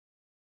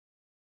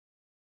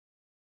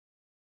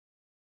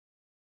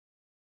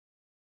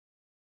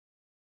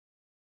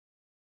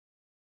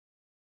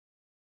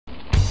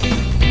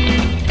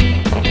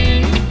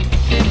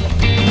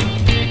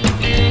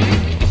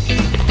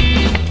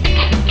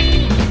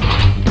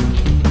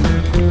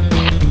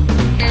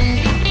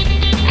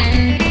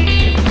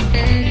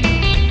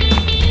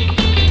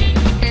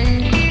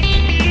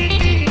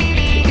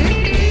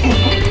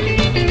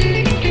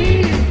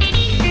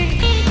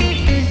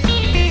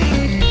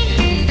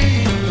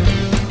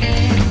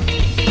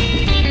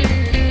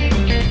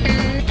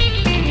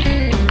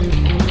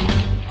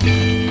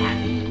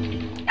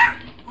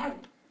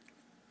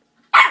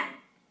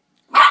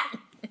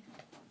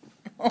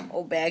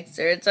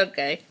Baxter. It's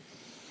okay.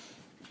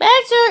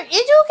 Baxter,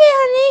 it's okay,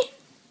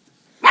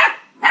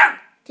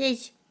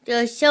 honey.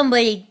 There's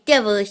somebody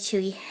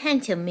devilishly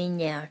handsome in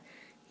there.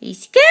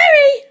 He's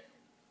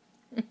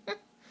scary.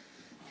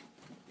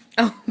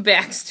 Oh,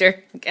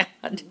 Baxter.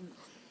 God.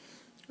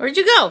 Where'd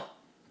you go?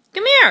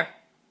 Come here.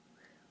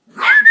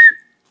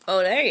 Oh,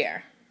 there you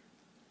are.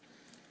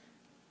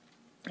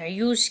 Are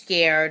you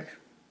scared?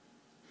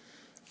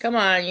 Come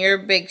on, you're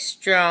a big,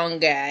 strong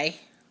guy.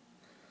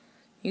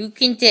 You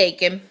can take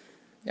him.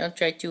 Don't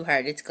try too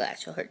hard. It's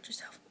glass. You'll hurt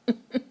yourself.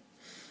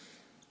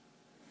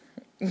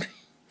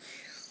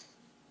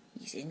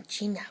 He's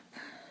inching up.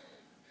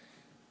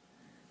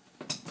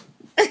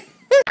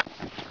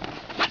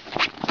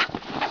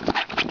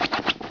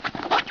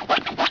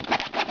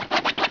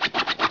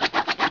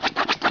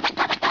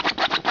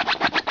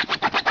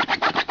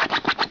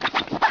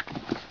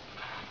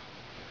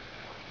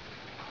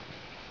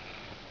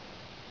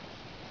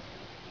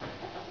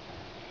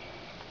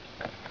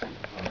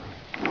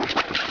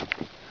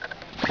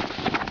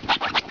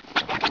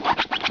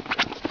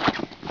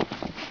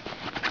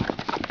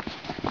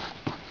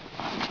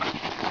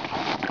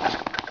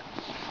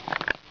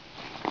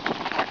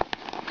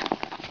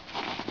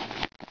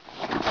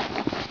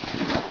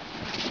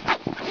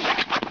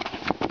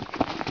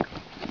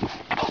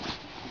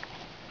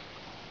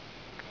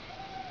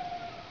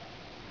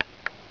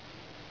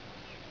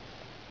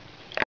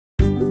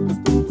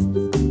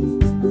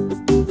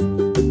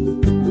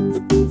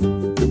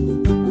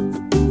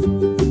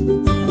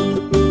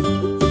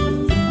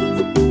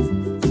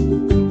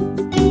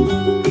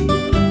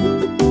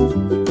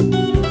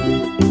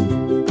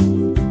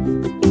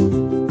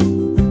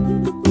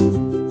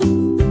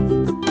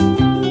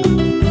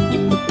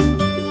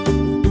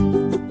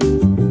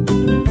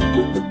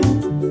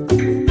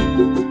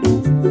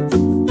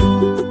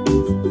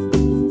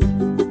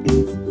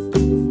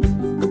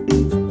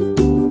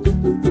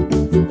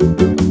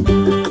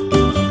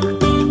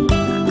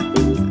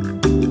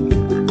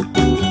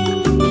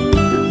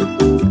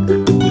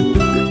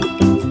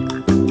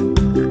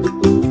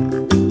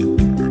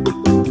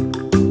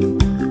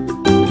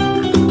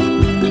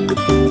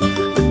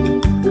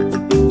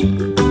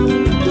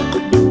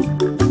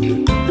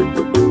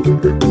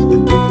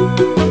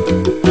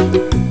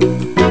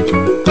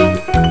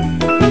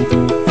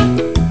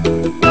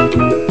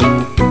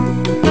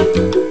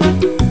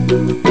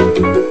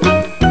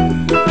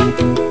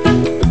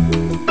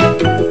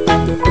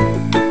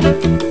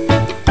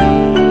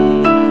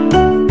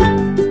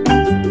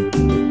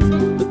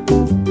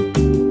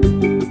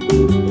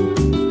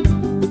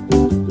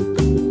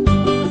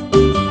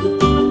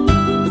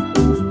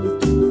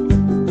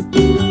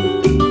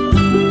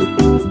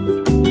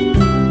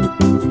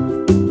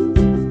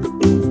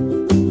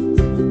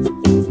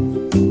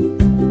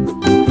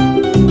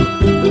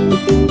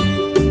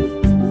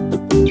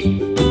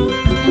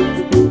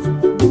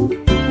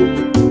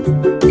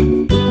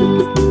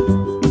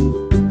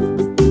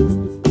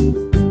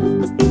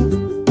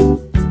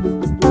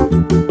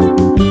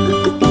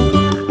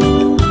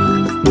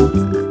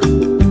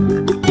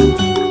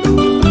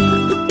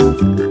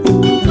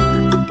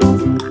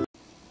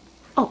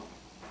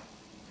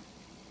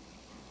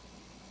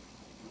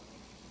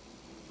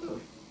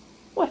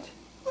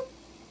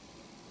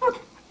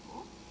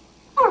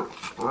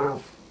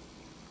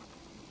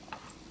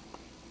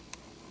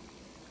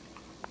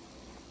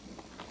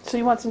 So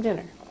you want some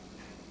dinner?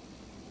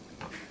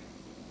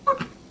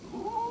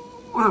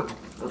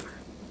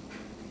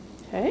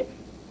 Okay.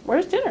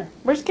 Where's dinner?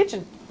 Where's the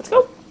kitchen? Let's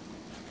go.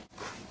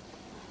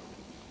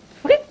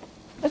 Okay.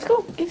 Let's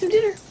go. Get some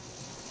dinner.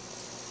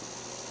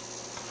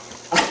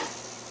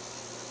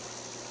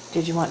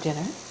 Did you want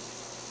dinner?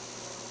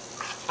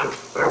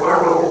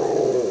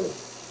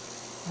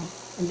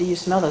 And do you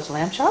smell those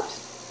lamb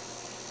chops?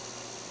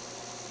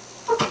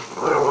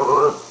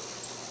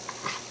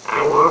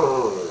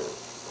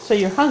 So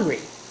you're hungry.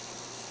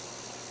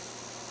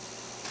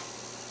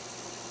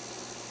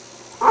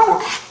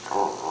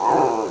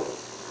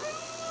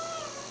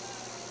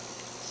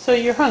 So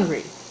you're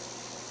hungry.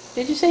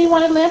 Did you say you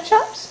wanted lamb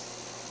chops?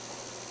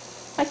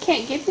 I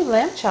can't give you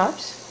lamb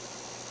chops.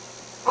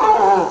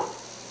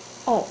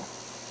 Oh.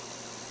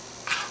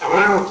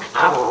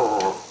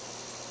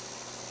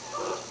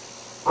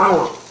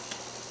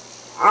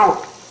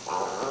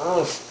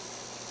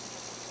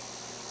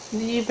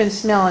 You've been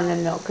smelling the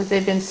milk because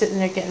they've been sitting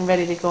there getting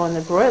ready to go in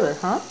the broiler,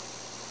 huh?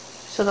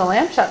 So the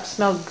lamb chops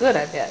smell good,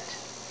 I bet.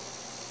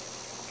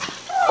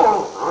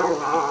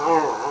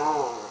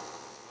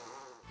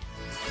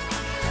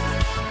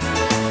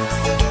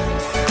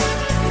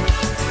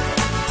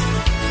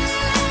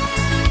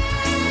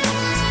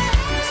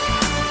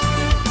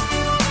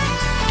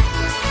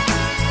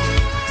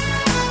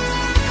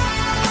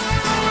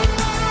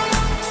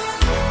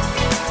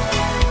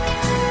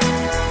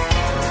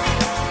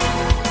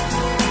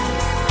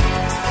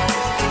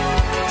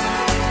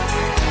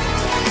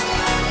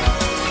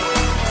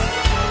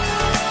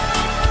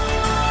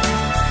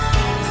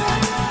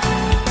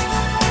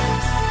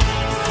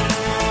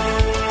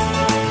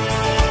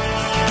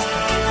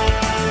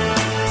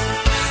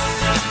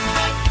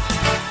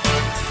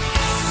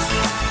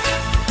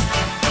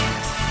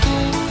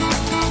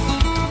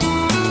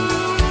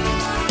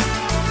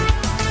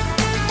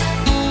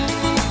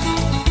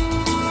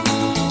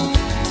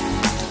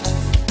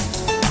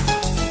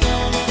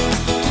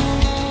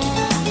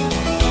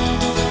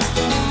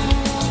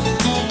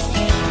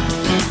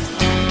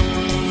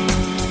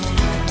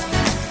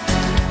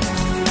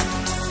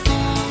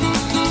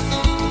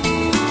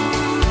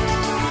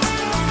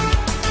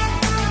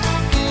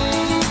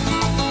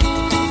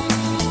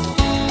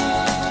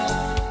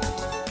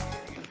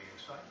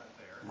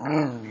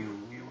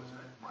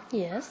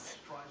 Yes.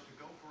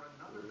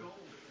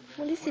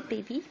 What is it,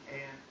 baby?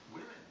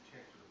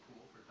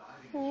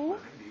 Oh.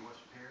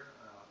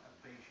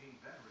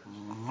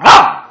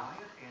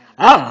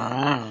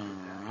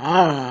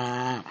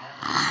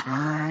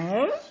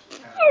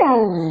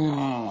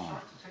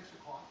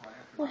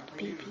 What,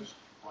 baby?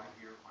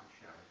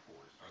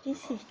 What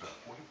is it?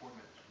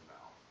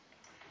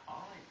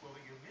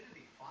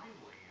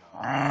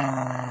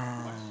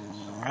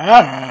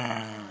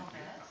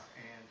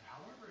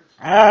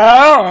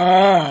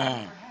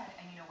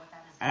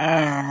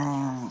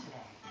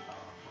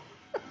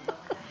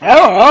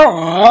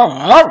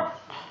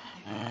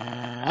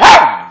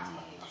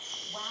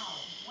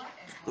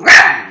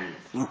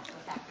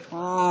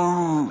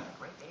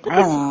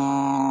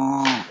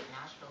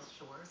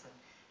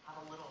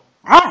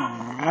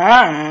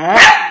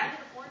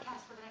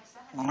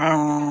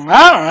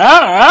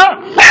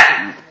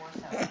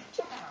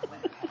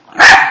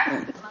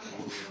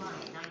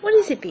 What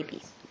is it,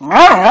 baby? Have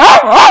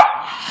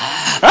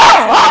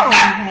you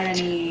had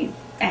any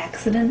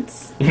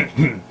accidents?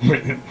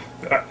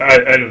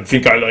 I don't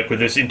think I like where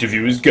this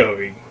interview is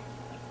going.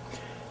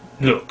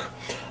 Look,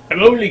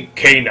 I'm only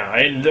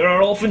canine. There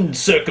are often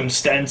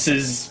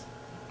circumstances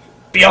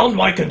beyond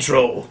my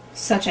control.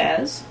 Such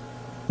as?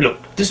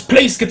 Look, this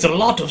place gets a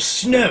lot of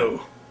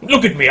snow.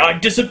 Look at me,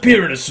 I'd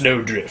disappear in a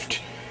snowdrift.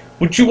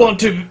 Would you want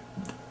to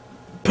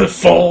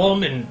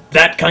perform in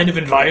that kind of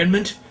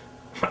environment?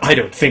 I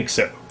don't think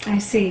so. I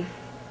see.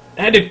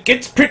 And it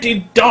gets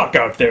pretty dark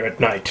out there at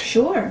night.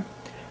 Sure.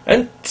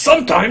 And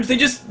sometimes they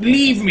just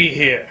leave me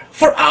here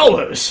for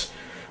hours.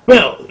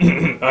 Well,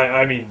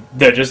 I mean,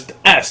 they're just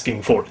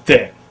asking for it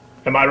then.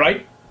 Am I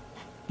right?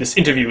 This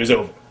interview is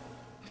over.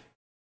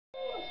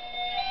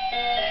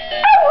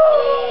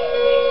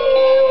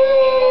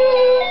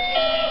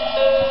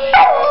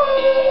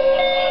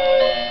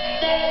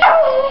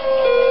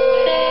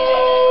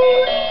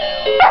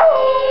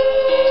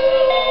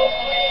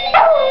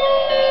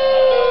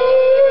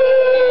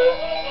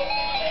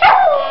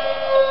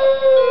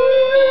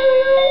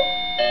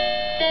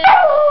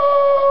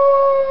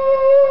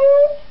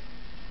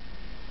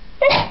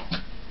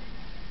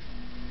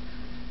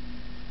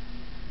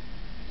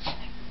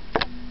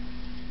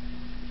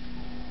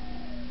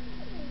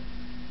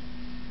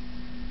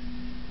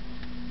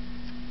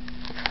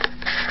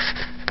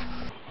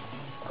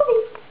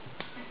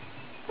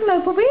 Hello,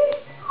 puppy.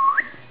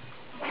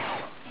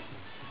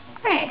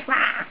 Right,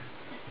 wow.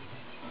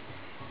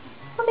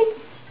 Puppy,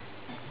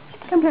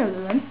 come here,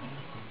 then.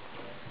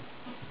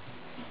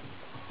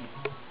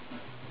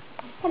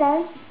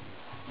 Hello.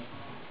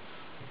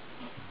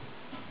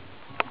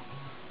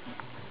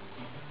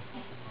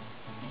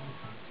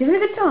 You having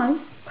a good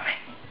time?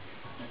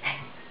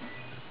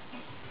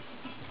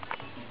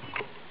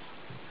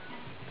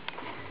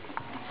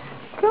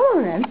 Come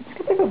on then, let's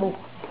get the bubble.